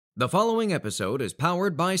The following episode is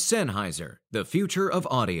powered by Sennheiser, the future of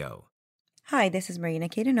audio. Hi, this is Marina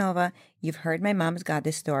Kaydanova. You've heard my mom's got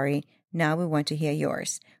this story. Now we want to hear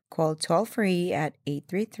yours. Call toll-free at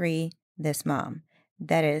 833-THIS-MOM.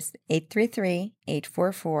 That is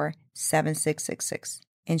 833-844-7666.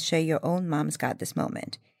 And share your own mom's got this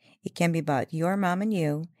moment. It can be about your mom and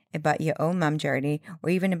you, about your own mom journey, or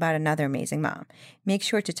even about another amazing mom. Make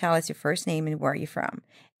sure to tell us your first name and where you're from.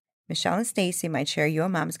 Michelle and Stacy might share your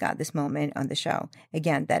mom's got this moment on the show.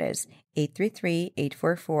 Again, that is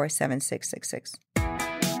 833-844-7666.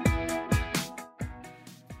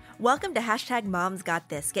 Welcome to Hashtag Moms Got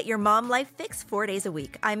This. Get your mom life fix 4 days a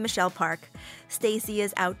week. I'm Michelle Park. Stacy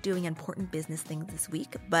is out doing important business things this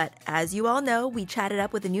week, but as you all know, we chatted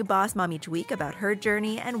up with a new boss mom each week about her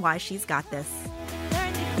journey and why she's got this.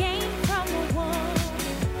 Learn the game from a woman.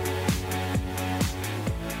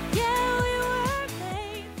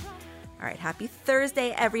 All right, happy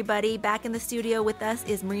Thursday, everybody. Back in the studio with us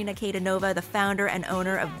is Marina Kaydanova, the founder and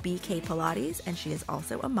owner of BK Pilates, and she is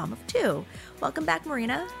also a mom of two. Welcome back,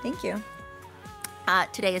 Marina. Thank you.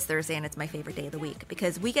 Today is Thursday, and it's my favorite day of the week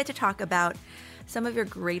because we get to talk about some of your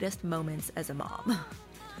greatest moments as a mom.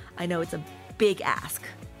 I know it's a big ask,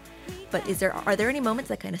 but are there any moments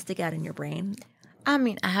that kind of stick out in your brain? I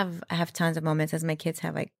mean, I have tons of moments as my kids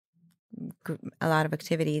have like a lot of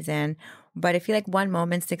activities but I feel like one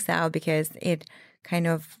moment sticks out because it kind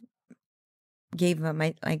of gave the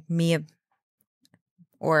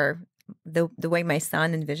way my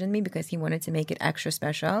son envisioned me, because he wanted to make it extra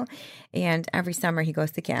special. And every summer he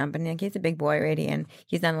goes to camp, and he's a big boy already, and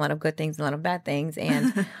he's done a lot of good things, a lot of bad things.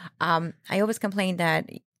 And I always complain that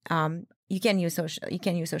you can use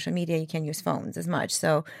social media, you can use phones as much.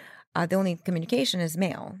 So the only communication is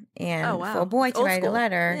mail. And for a boy to write a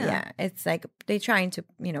letter, it's like they're trying to,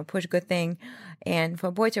 push a good thing. And for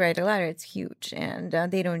a boy to write a letter, it's huge. And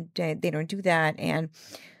they don't do that. And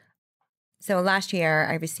so last year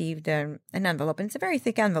I received an envelope, and it's a very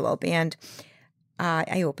thick envelope. And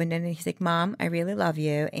I opened it, and he's like, "Mom, I really love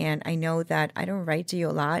you. And I know that I don't write to you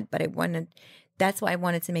a lot, but that's why I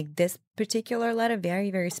wanted to make this particular letter very,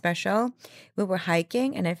 very special. We were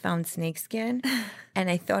hiking, and I found snakeskin, and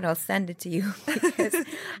I thought I'll send it to you because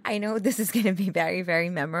I know this is going to be very, very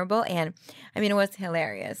memorable." And I mean, it was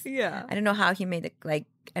hilarious. Yeah. I don't know how he made it, I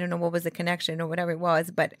don't know what was the connection or whatever it was,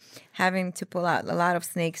 but having to pull out a lot of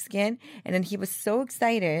snakeskin, and then he was so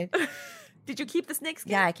excited. Did you keep the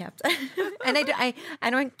snakeskin? Yeah, I kept it. And I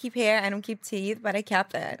don't keep hair, I don't keep teeth, but I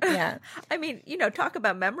kept it. Yeah. I mean, talk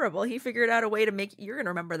about memorable. He figured out a way to make you're going to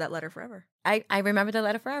remember that letter forever. I remember the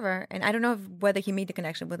letter forever. And I don't know whether he made the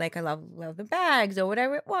connection with I love the bags or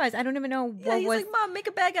whatever it was. I don't even know what he's was. like, "Mom, make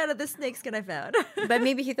a bag out of this snakeskin I found." But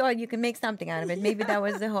maybe he thought you can make something out of it. Maybe that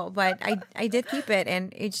was the whole. But I did keep it,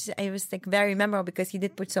 and it was very memorable because he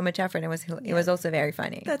did put so much effort. And it was also very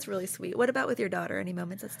funny. That's really sweet. What about with your daughter? Any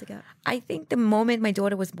moments that stick out? I think the moment my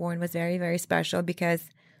daughter was born was very, very special because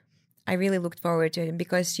I really looked forward to it,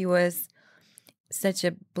 because she was such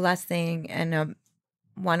a blessing and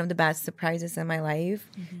one of the best surprises in my life.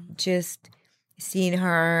 Mm-hmm. Just seeing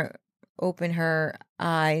her open her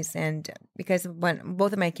eyes, and because when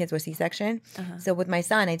both of my kids were C-section, so with my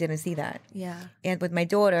son I didn't see that. Yeah. And with my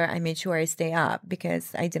daughter I made sure I stay up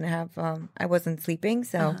because I didn't have I wasn't sleeping,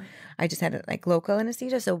 so I just had local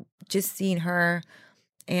anesthesia. So just seeing her.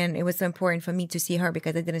 And it was so important for me to see her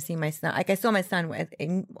because I didn't see my son. I saw my son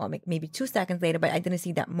maybe 2 seconds later, but I didn't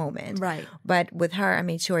see that moment. Right. But with her, I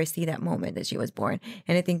made sure I see that moment that she was born.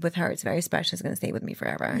 And I think with her, it's very special. It's going to stay with me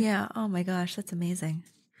forever. Yeah. Oh my gosh, that's amazing.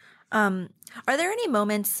 Are there any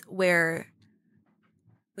moments where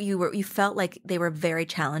you felt like they were very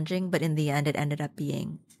challenging, but in the end, it ended up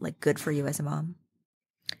being good for you as a mom?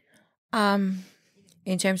 In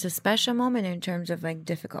terms of special moment, or in terms of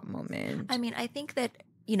difficult moment? I mean, I think that,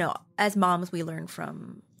 as moms, we learn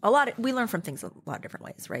from things a lot of different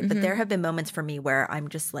ways, right? Mm-hmm. But there have been moments for me where I'm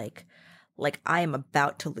just like I am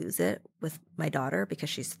about to lose it with my daughter because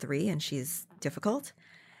she's 3 and she's difficult.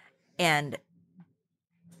 And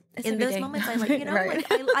in those moments, I right.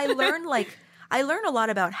 I learn a lot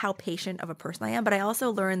about how patient of a person I am, but I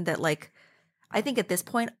also learned that I think at this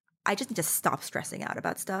point, I just need to stop stressing out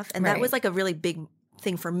about stuff. And that was a really big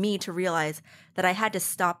thing for me to realize, that I had to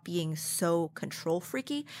stop being so control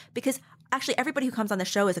freaky, because actually everybody who comes on the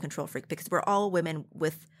show is a control freak because we're all women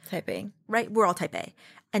with type A, right? We're all type A.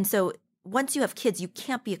 And so once you have kids, you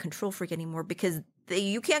can't be a control freak anymore because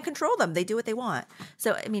you can't control them. They do what they want.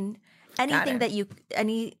 So, I mean, anything that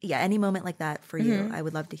any moment like that for you, I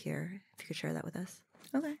would love to hear if you could share that with us.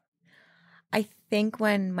 Okay. I think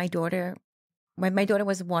when my daughter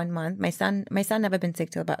was 1 month, my son never been sick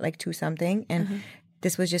till about 2 something. And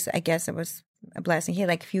this was just, I guess it was a blessing. He had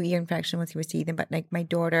like a few ear infections once he was teething, but like my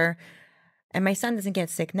daughter and my son doesn't get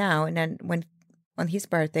sick now. And then when on his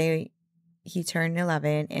birthday, he turned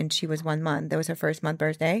 11 and she was 1 month. That was her first month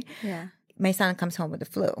birthday. Yeah. My son comes home with the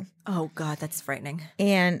flu. Oh, God, that's frightening.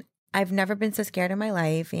 And I've never been so scared in my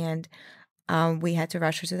life. And we had to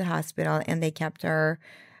rush her to the hospital and they kept her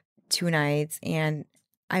 2 nights. And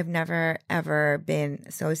I've never, ever been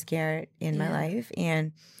so scared in my life.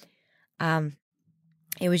 And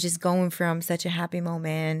it was just going from such a happy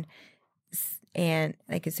moment. And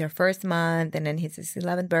like it's her first month, and then his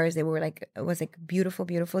 11th birthday. We were like, it was like a beautiful,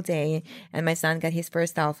 beautiful day. And my son got his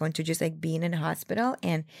first cell phone to just like being in the hospital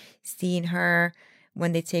and seeing her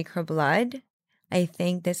when they take her blood. I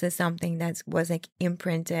think this is something that was like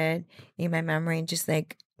imprinted in my memory, and just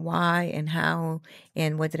like why and how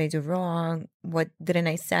and what did I do wrong? What didn't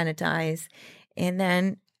I sanitize? And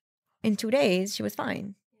then in 2 days, she was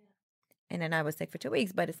fine. And then I was sick for 2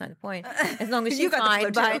 weeks, but it's not the point. As long as she's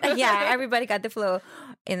fine. But yeah, everybody got the flu.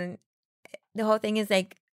 And the whole thing is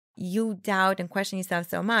like you doubt and question yourself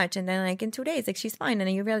so much. And then like in 2 days, like she's fine. And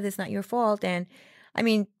then you realize it's not your fault. And I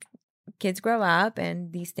mean, kids grow up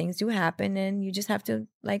and these things do happen. And you just have to,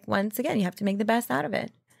 like, once again, you have to make the best out of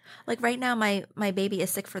it. Like right now, my baby is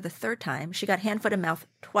sick for the 3rd time. She got hand, foot, and mouth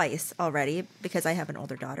twice already because I have an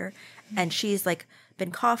older daughter. And she's like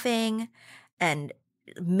been coughing and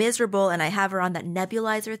miserable, and I have her on that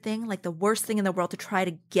nebulizer thing, like the worst thing in the world to try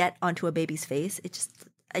to get onto a baby's face. It just,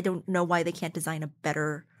 I don't know why they can't design a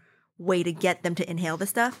better way to get them to inhale the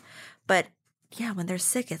stuff. But yeah, when they're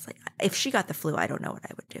sick, it's like, if she got the flu, I don't know what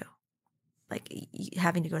I would do. Like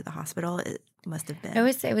having to go to the hospital, it must have been.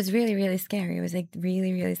 It was really, really scary. It was like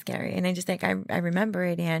really, really scary. And I just like, I remember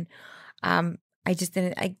it. And I just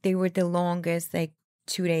didn't, they were the longest like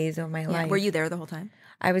 2 days of my life. Were you there the whole time?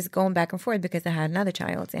 I was going back and forth because I had another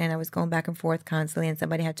child, and I was going back and forth constantly, and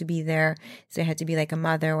somebody had to be there. So it had to be like a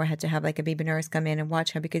mother, or I had to have like a baby nurse come in and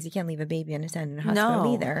watch her, because you can't leave a baby unattended in the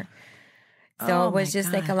hospital either. So it was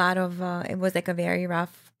just like a lot of, it was like a very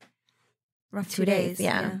rough 2 days.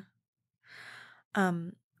 Yeah.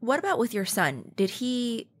 What about with your son? Did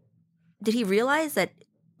he realize that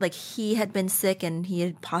like he had been sick and he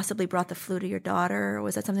had possibly brought the flu to your daughter? Or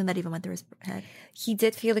was that something that even went through his head? He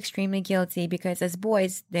did feel extremely guilty because as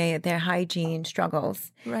boys, their hygiene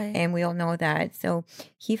struggles. Right. And we all know that. So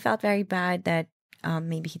he felt very bad that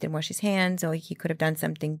maybe he didn't wash his hands, or he could have done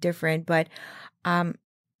something different. But so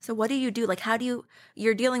what do you do? Like, how do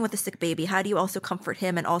you're dealing with a sick baby. How do you also comfort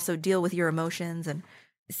him and also deal with your emotions? And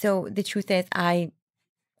so the truth is, I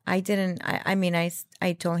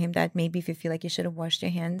told him that maybe if you feel like you should have washed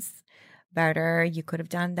your hands better, you could have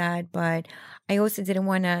done that. But I also didn't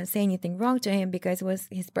want to say anything wrong to him because it was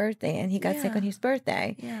his birthday and he got sick on his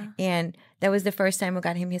birthday. Yeah. And that was the first time we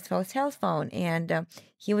got him his first cell phone. And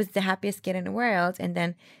he was the happiest kid in the world. And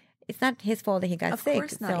then it's not his fault that he got sick. Of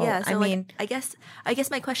course not. So, yeah. So I mean, I guess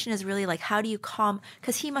my question is really like, how do you calm?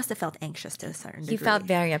 Because he must have felt anxious to a certain degree. he felt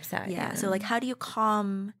very upset. Yeah. So like, how do you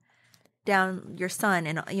calm down your son?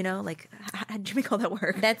 And like, how did you make all that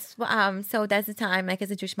work? That's so that's the time, like,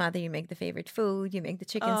 as a Jewish mother, you make the favorite food, you make the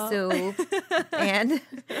chicken soup, and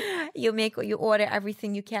you order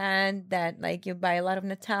everything you can, that like you buy a lot of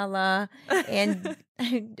Nutella and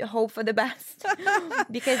hope for the best,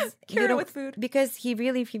 because Cure it with food. Because he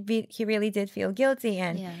really did feel guilty,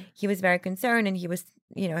 and he was very concerned, and he was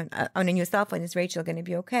on a new cell phone, is Rachel going to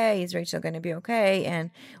be okay? Is Rachel going to be okay?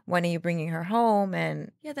 And when are you bringing her home?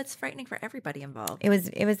 And yeah, that's frightening for everybody involved. It was,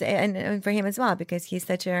 and for him as well, because he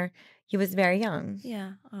was very young.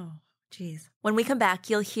 Yeah. Oh, geez. When we come back,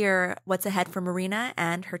 you'll hear what's ahead for Marina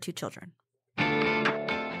and her 2 children.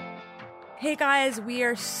 Hey guys, we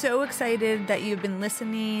are so excited that you've been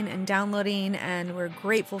listening and downloading, and we're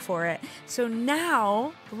grateful for it. So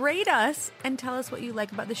now, rate us and tell us what you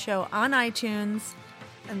like about the show on iTunes.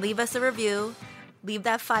 And leave us a review. Leave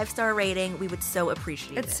that 5-star rating. We would so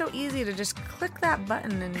appreciate it. It's so easy to just click that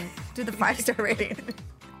button and do the 5-star rating.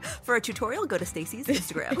 For a tutorial, go to Stacey's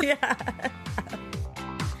Instagram. Yeah.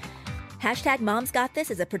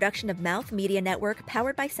 #MomsGotThis is a production of Mouth Media Network,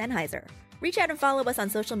 powered by Sennheiser. Reach out and follow us on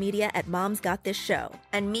social media at Mom's Got This Show.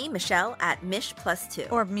 And me, Michelle, at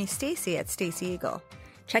Mish+2. Or me, Stacey, at Stacey Eagle.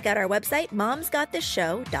 Check out our website,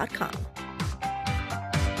 momsgotthishow.com.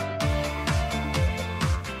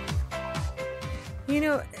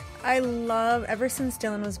 I love, ever since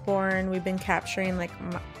Dylan was born, we've been capturing like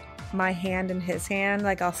my hand in his hand.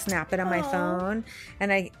 Like I'll snap it on my phone.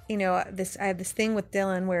 And I have this thing with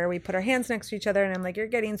Dylan where we put our hands next to each other and I'm like, you're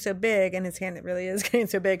getting so big. And his hand, it really is getting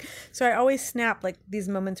so big. So I always snap like these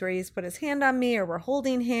moments where he's put his hand on me or we're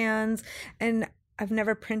holding hands. And I've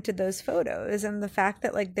never printed those photos. And the fact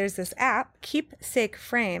that like there's this app, Keepsake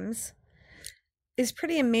Frames, is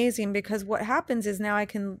pretty amazing because what happens is now I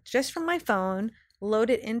can just from my phone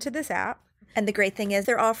load it into this app. And the great thing is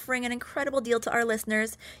they're offering an incredible deal to our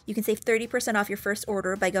listeners. You can save 30% off your first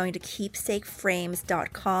order by going to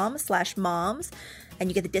keepsakeframes.com/moms. And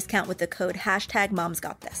you get the discount with the code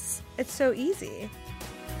 #MomsGotThis. It's so easy.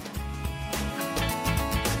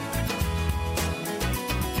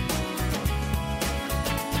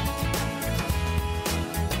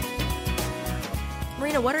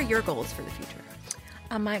 Marina, what are your goals for the future?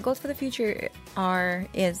 My goals for the future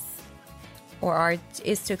is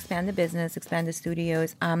to expand the business, expand the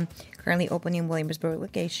studios. I'm currently opening Williamsburg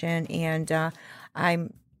location, and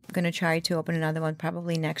I'm going to try to open another one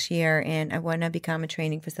probably next year. And I want to become a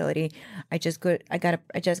training facility. I just got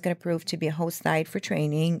approved to be a host site for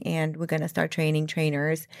training, and we're going to start training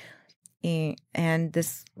trainers. And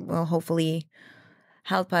this will hopefully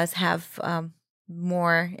help us have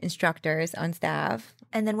more instructors on staff.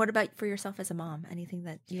 And then what about for yourself as a mom? Anything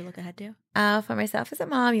that you look ahead to? For myself as a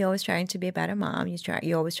mom, you're always trying to be a better mom.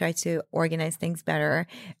 You always try to organize things better,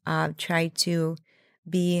 try to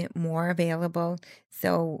be more available.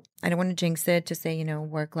 So I don't want to jinx it to say,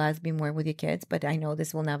 work less, be more with your kids, but I know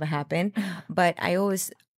this will never happen. But I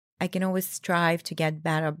can always strive to get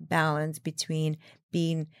better balance between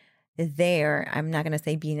being there. I'm not going to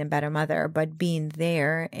say being a better mother, but being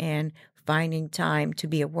there and finding time to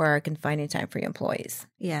be at work and finding time for your employees.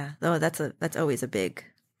 Yeah, though that's always a big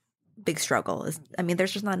struggle.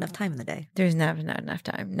 There's just not enough time in the day. There's never not enough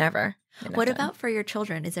time. Never. What about for your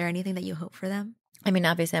children? Is there anything that you hope for them?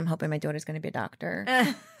 Obviously, I'm hoping my daughter's going to be a doctor.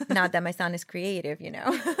 Not that my son is creative,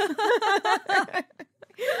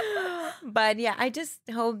 But yeah, I just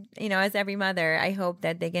hope, as every mother, I hope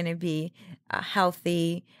that they're going to be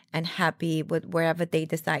healthy and happy with wherever they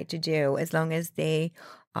decide to do, as long as they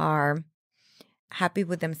are happy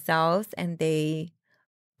with themselves and they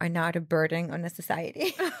are not a burden on the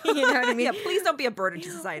society. You know what I mean? Yeah, please don't be a burden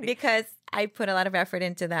to society. Because I put a lot of effort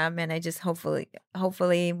into them, and I just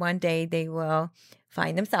hopefully one day they will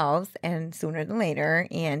find themselves, and sooner than later,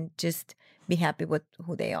 and just be happy with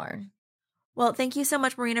who they are. Well, thank you so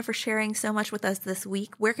much, Marina, for sharing so much with us this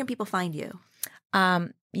week. Where can people find you?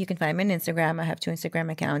 You can find me on Instagram. I have 2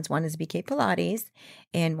 Instagram accounts. One is BK Pilates,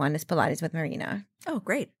 and one is Pilates with Marina. Oh,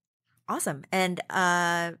 great. Awesome. And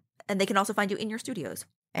they can also find you in your studios.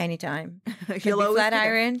 Anytime.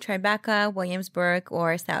 Flatiron, Tribeca, Williamsburg,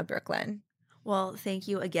 or South Brooklyn. Well, thank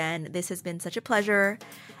you again. This has been such a pleasure.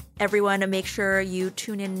 Everyone, make sure you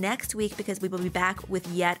tune in next week because we will be back with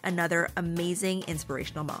yet another amazing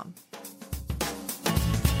inspirational mom.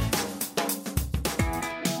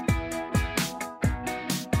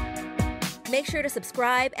 Make sure to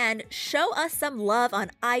subscribe and show us some love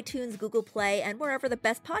on iTunes, Google Play, and wherever the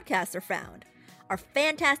best podcasts are found. Our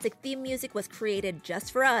fantastic theme music was created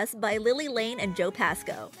just for us by Lily Lane and Joe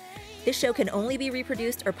Pasco. This show can only be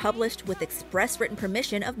reproduced or published with express written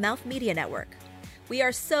permission of Mouth Media Network. We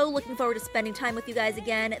are so looking forward to spending time with you guys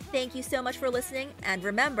again. Thank you so much for listening. And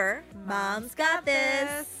remember, Mom's got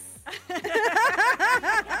this.